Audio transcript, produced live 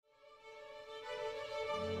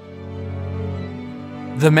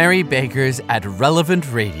The Merry Bakers at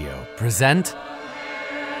Relevant Radio present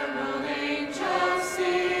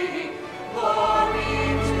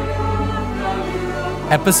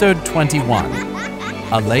Episode 21,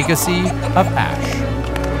 A Legacy of Ash.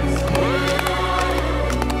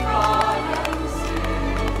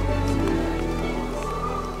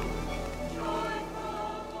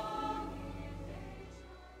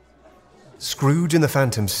 Scrooge and the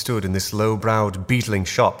Phantom stood in this low-browed, beetling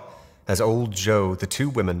shop as Old Joe, the two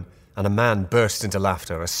women, and a man burst into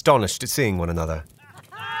laughter, astonished at seeing one another.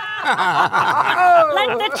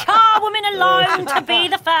 Let the charwoman alone to be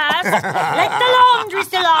the first. Let the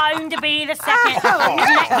laundress alone to be the second.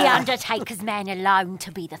 Let the undertaker's man alone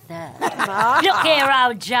to be the third. Look here,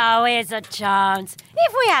 Old Joe, here's a chance.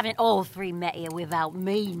 If we haven't all three met here without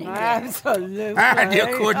meaning it. Absolutely. And you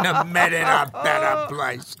couldn't have met in a better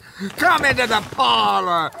place. Come into the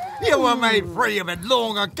parlour. You were made free of it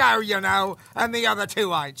long ago, you know, and the other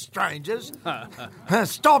two ain't strangers.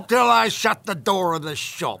 Stop till I shut the door of the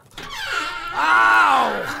shop.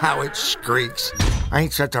 Ow! How it squeaks.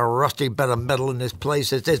 Ain't such a rusty bit of metal in this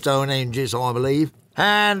place as its own hinges, I believe.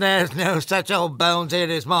 And there's no such old bones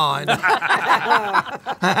in as mine.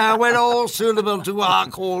 We're all suitable to our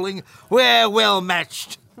calling. We're well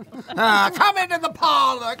matched. Come into the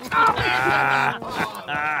parlour. Come into the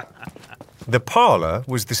parlour. The parlour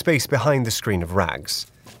was the space behind the screen of rags.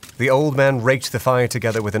 The old man raked the fire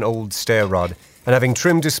together with an old stair rod, and having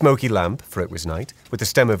trimmed his smoky lamp, for it was night, with the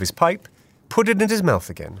stem of his pipe, put it in his mouth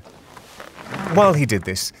again. While he did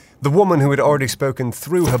this, the woman who had already spoken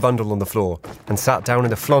threw her bundle on the floor and sat down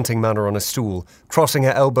in a flaunting manner on a stool, crossing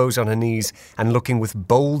her elbows on her knees and looking with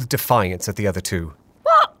bold defiance at the other two.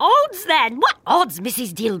 What odds, then? What odds,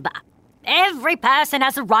 Mrs. Dilber? Every person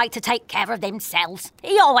has a right to take care of themselves.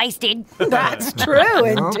 He always did. That's true,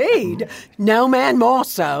 indeed. No man more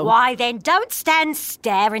so. Why, then, don't stand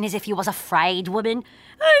staring as if you was afraid, woman.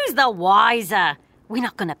 Who's the wiser? We're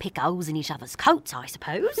not going to pick holes in each other's coats, I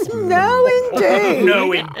suppose. No, indeed.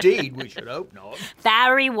 No, indeed, we should hope not.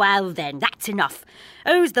 Very well, then. That's enough.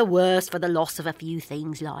 Who's the worse for the loss of a few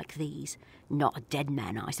things like these? Not a dead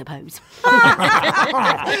man, I suppose. No,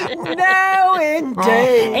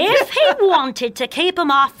 indeed. If he wanted to keep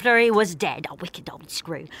him after he was dead, a wicked old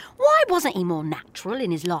screw, why wasn't he more natural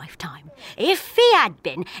in his lifetime? If he had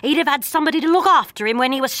been, he'd have had somebody to look after him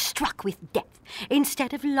when he was struck with death,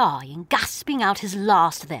 instead of lying, gasping out his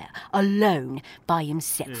last there, alone by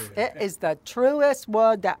himself. It is the truest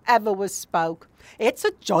word that ever was spoke. It's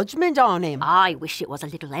a judgment on him. I wish it was a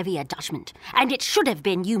little heavier judgment, and it should have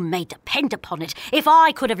been, you may depend upon it, if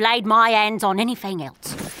I could have laid my hands on anything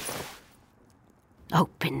else.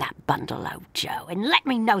 Open that bundle, Old Joe, and let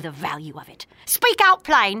me know the value of it. Speak out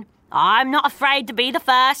plain. I'm not afraid to be the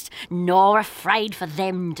first, nor afraid for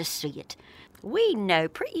them to see it. We know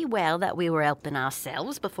pretty well that we were helping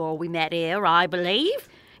ourselves before we met here, I believe.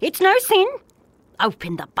 It's no sin.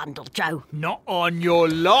 Open the bundle, Joe. Not on your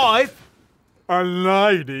life. A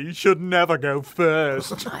lady should never go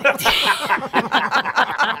first.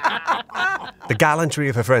 The gallantry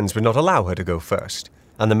of her friends would not allow her to go first,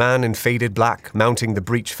 and the man in faded black, mounting the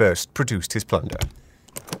breech first, produced his plunder.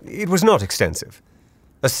 It was not extensive.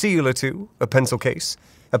 A seal or two, a pencil case,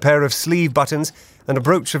 a pair of sleeve buttons, and a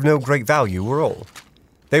brooch of no great value were all.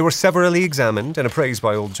 They were severally examined and appraised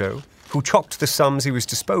by Old Joe, who chalked the sums he was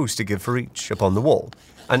disposed to give for each upon the wall,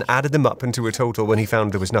 and added them up into a total when he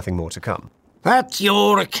found there was nothing more to come. That's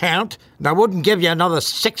your account, and I wouldn't give you another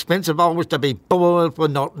sixpence if I was to be boiled for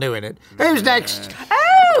not doing it. Who's next?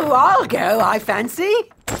 Oh, I'll go, I fancy.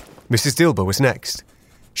 Mrs. Dilber was next.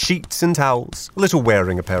 Sheets and towels, a little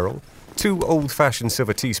wearing apparel, 2 old-fashioned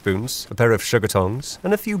silver teaspoons, a pair of sugar tongs,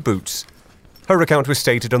 and a few boots. Her account was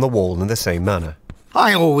stated on the wall in the same manner.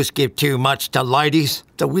 I always give too much to ladies.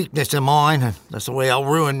 It's a weakness of mine, and that's the way I'll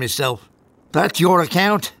ruin myself. That's your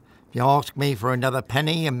account. If you asked me for another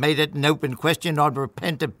penny and made it an open question, I'd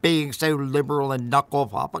repent of being so liberal and knock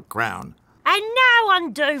off half a crown. And now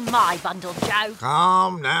undo my bundle, Joe.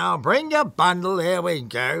 Come now, bring your bundle, here we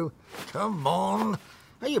go. Come on.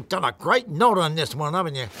 Oh, you've done a great knot on this one,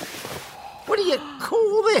 haven't you? What do you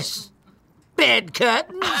call this? Bed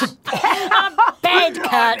curtains? Bed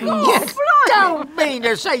curtains. You don't mean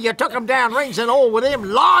to say you took them down rings and all with him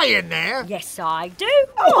lying there? Yes, I do.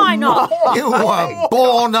 Why not? You were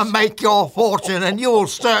born to make your fortune, and you'll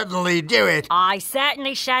certainly do it. I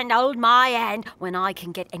certainly shan't hold my hand when I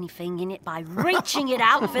can get anything in it by reaching it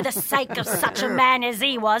out for the sake of such a man as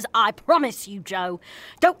he was, I promise you, Joe.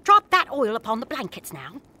 Don't drop that oil upon the blankets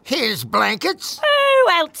now. His blankets?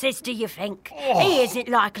 Who else's do you think? He isn't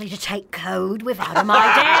likely to take code without him,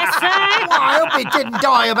 I dare say. Well, I hope he didn't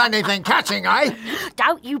die of anything catching, eh?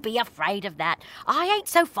 Don't you be afraid of that. I ain't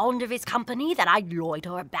so fond of his company that I'd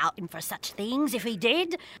loiter about him for such things if he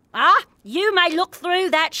did. You may look through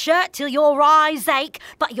that shirt till your eyes ache,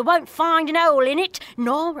 but you won't find an hole in it,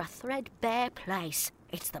 nor a threadbare place.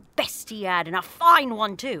 It's the best he had, and a fine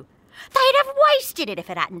one too. They'd have wasted it if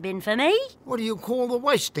it hadn't been for me. What do you call the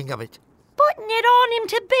wasting of it? Putting it on him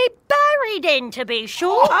to be buried in, to be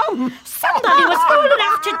sure. Somebody was fool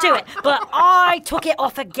enough to do it, but I took it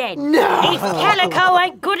off again. No. If calico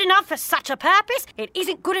ain't good enough for such a purpose, it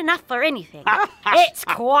isn't good enough for anything. It's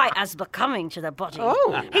quite as becoming to the body.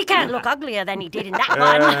 He can't look uglier than he did in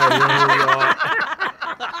that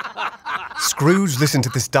one. Scrooge listened to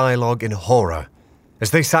this dialogue in horror. As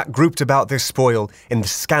they sat grouped about their spoil in the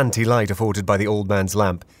scanty light afforded by the old man's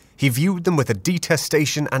lamp, he viewed them with a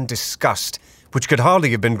detestation and disgust, which could hardly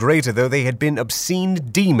have been greater though they had been obscene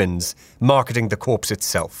demons marketing the corpse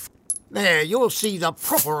itself. There, you'll see the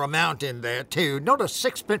proper amount in there, too. Not a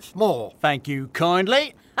sixpence more. Thank you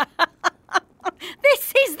kindly.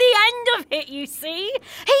 This is the end of it, you see.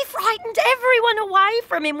 He frightened everyone away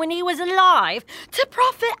from him when he was alive to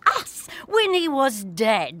profit us when he was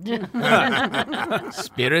dead.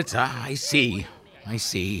 Spirit, I see.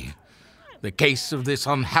 The case of this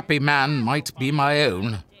unhappy man might be my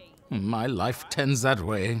own. My life tends that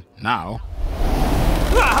way, now.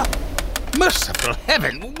 Merciful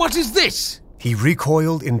heaven, what is this? He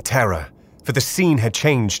recoiled in terror, for the scene had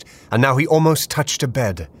changed, and now he almost touched a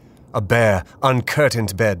bed. A bare,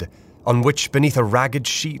 uncurtained bed, on which, beneath a ragged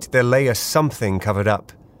sheet, there lay a something covered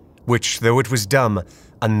up, which, though it was dumb,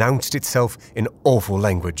 announced itself in awful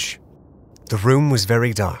language. The room was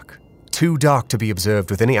very dark, too dark to be observed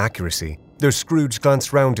with any accuracy, though Scrooge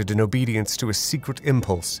glanced round it in obedience to a secret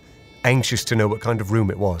impulse, anxious to know what kind of room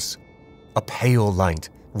it was. A pale light,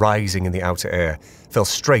 rising in the outer air, fell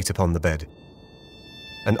straight upon the bed.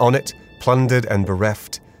 And on it, plundered and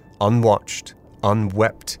bereft, unwatched,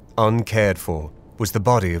 unwept, uncared for, was the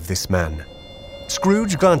body of this man.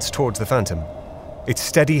 Scrooge glanced towards the phantom. Its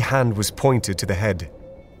steady hand was pointed to the head.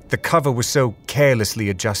 The cover was so carelessly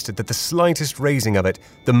adjusted that the slightest raising of it,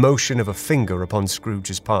 the motion of a finger upon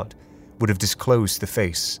Scrooge's part, would have disclosed the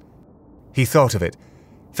face. He thought of it,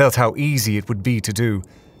 felt how easy it would be to do,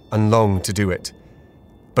 and longed to do it,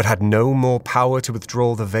 but had no more power to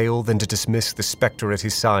withdraw the veil than to dismiss the spectre at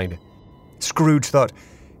his side. Scrooge thought,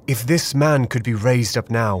 if this man could be raised up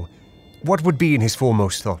now, what would be in his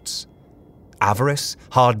foremost thoughts? Avarice,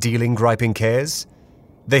 hard-dealing, griping cares?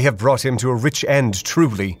 They have brought him to a rich end,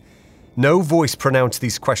 truly. No voice pronounced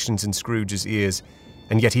these questions in Scrooge's ears,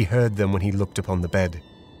 and yet he heard them when he looked upon the bed.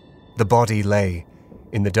 The body lay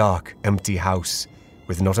in the dark, empty house,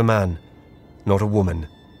 with not a man, not a woman,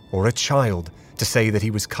 or a child to say that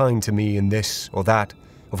he was kind to me in this or that,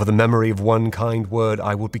 or for the memory of one kind word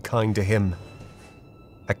I would be kind to him.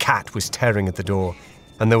 A cat was tearing at the door,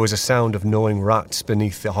 and there was a sound of gnawing rats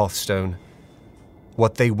beneath the hearthstone.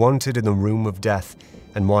 What they wanted in the room of death,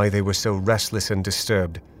 and why they were so restless and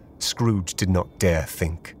disturbed, Scrooge did not dare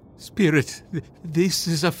think. Spirit, this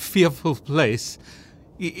is a fearful place.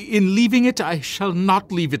 In leaving it, I shall not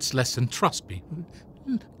leave its lesson, trust me.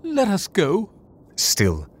 Let us go.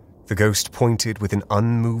 Still, the ghost pointed with an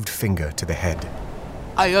unmoved finger to the head.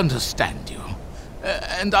 I understand you.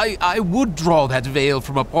 And I would draw that veil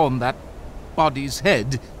from upon that body's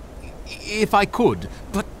head, if I could.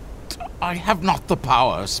 But I have not the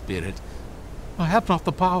power, Spirit. I have not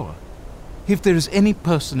the power. If there is any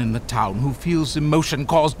person in the town who feels emotion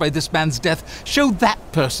caused by this man's death, show that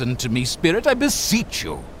person to me, Spirit, I beseech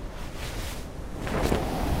you.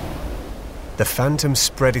 The phantom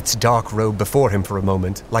spread its dark robe before him for a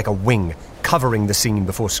moment, like a wing, covering the scene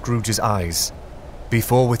before Scrooge's eyes.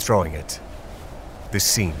 Before withdrawing it, the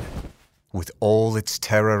scene, with all its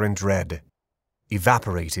terror and dread,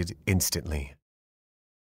 evaporated instantly.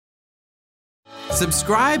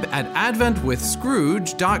 Subscribe at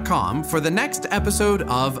adventwithscrooge.com for the next episode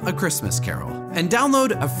of A Christmas Carol, and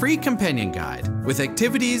download a free companion guide with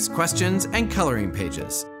activities, questions, and coloring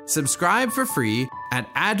pages. Subscribe for free at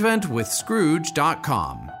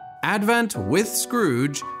adventwithscrooge.com.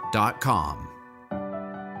 adventwithscrooge.com.